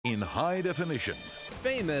in high definition.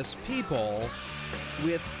 Famous people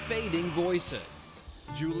with fading voices.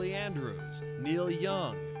 Julie Andrews, Neil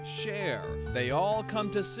Young, Cher, they all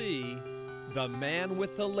come to see The Man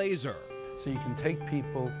with the Laser. So you can take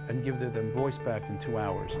people and give them voice back in 2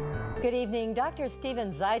 hours. Good evening. Dr.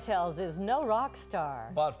 Steven Zeitels is no rock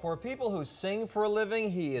star. But for people who sing for a living,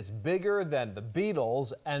 he is bigger than the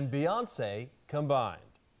Beatles and Beyonce combined.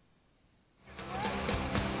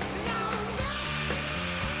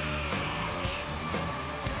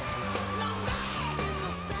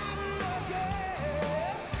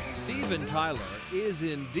 Steven Tyler is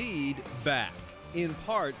indeed back, in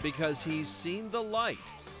part because he's seen the light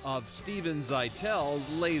of Steven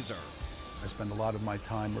Zeitels' laser. I spend a lot of my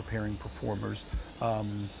time repairing performers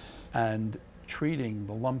and treating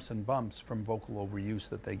the lumps and bumps from vocal overuse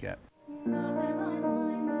that they get.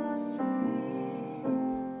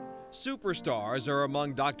 Superstars are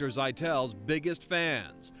among Dr. Zeitels' biggest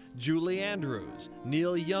fans. Julie Andrews,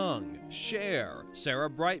 Neil Young, Cher, Sarah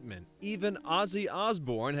Brightman, even Ozzy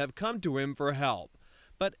Osbourne have come to him for help.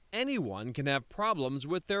 But anyone can have problems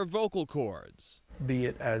with their vocal cords. Be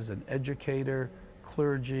it as an educator,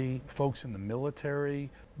 clergy, folks in the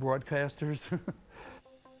military, broadcasters.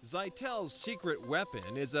 Zeitels' secret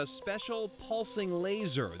weapon is a special pulsing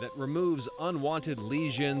laser that removes unwanted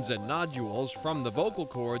lesions and nodules from the vocal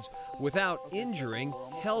cords without injuring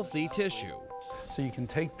healthy tissue. So you can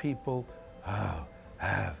take people who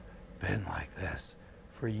have been like this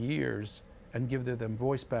for years and give them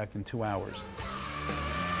voice back in 2 hours.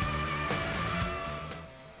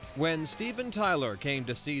 When Steven Tyler came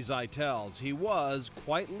to see Zeitels, he was,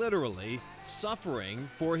 quite literally, suffering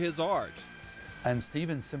for his art. And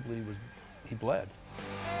Steven simply he bled.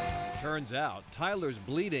 Turns out, Tyler's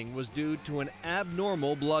bleeding was due to an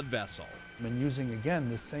abnormal blood vessel. And using, again,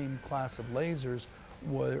 the same class of lasers,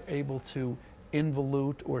 were able to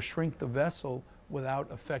involute or shrink the vessel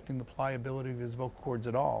without affecting the pliability of his vocal cords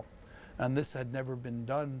at all. And this had never been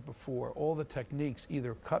done before. All the techniques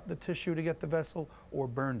either cut the tissue to get the vessel or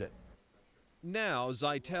burned it. Now,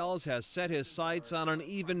 Zeitels has set his sights on an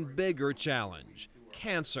even bigger challenge: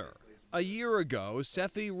 cancer. A year ago,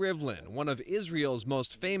 Sefi Rivlin, one of Israel's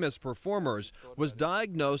most famous performers, was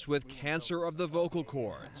diagnosed with cancer of the vocal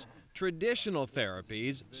cords. Traditional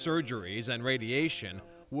therapies, surgeries, and radiation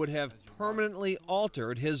would have permanently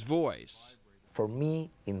altered his voice. For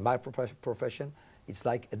me, in my profession, it's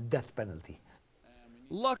like a death penalty.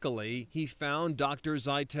 Luckily, he found Dr.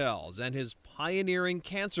 Zeitels and his pioneering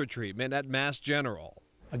cancer treatment at Mass General.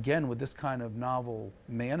 Again, with this kind of novel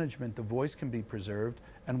management, the voice can be preserved,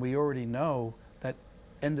 and we already know that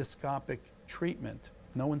endoscopic treatment,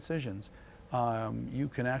 no incisions, you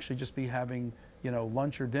can actually just be having,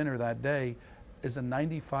 lunch or dinner that day, is a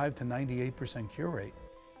 95 to 98% cure rate.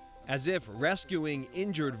 As if rescuing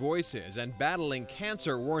injured voices and battling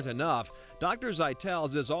cancer weren't enough, Dr.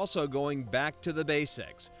 Zeitels is also going back to the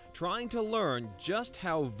basics, trying to learn just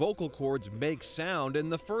how vocal cords make sound in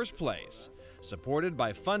the first place. Supported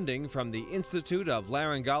by funding from the Institute of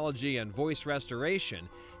Laryngology and Voice Restoration,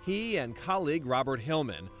 he and colleague Robert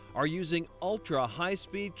Hillman are using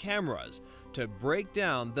ultra-high-speed cameras to break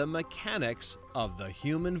down the mechanics of the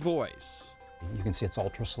human voice. You can see it's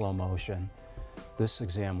ultra slow motion. This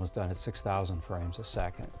exam was done at 6,000 frames a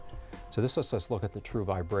second. So this lets us look at the true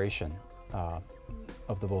vibration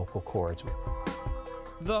of the vocal cords.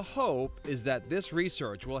 The hope is that this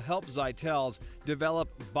research will help Zeitels develop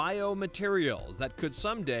biomaterials that could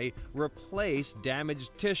someday replace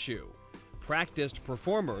damaged tissue. Practiced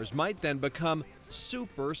performers might then become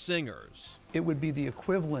super singers. It would be the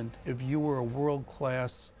equivalent if you were a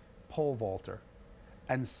world-class pole vaulter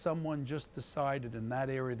and someone just decided in that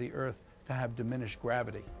area of the earth to have diminished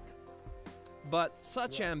gravity. But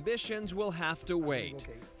such ambitions will have to wait.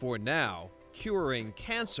 For now, curing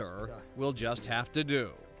cancer will just have to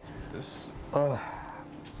do. This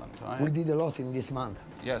sometime. We did a lot in this month.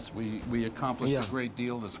 Yes, we accomplished a great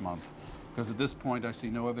deal this month. Because at this point, I see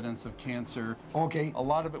no evidence of cancer. Okay. A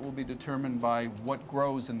lot of it will be determined by what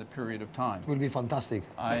grows in the period of time. It will be fantastic.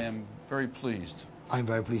 I am very pleased. I'm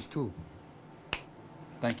very pleased too.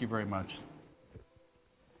 Thank you very much.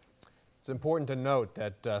 It's important to note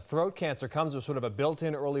that throat cancer comes with sort of a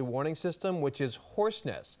built-in early warning system, which is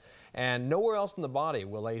hoarseness. And nowhere else in the body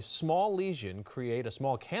will a small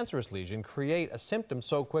cancerous lesion, create a symptom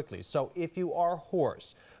so quickly. So if you are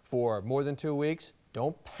hoarse for more than 2 weeks,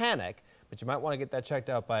 don't panic. But you might want to get that checked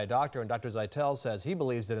out by a doctor, and Dr. Zeitels says he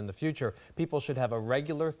believes that in the future people should have a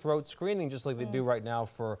regular throat screening just like they do right now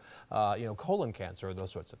for colon cancer or those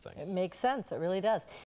sorts of things. It makes sense, it really does.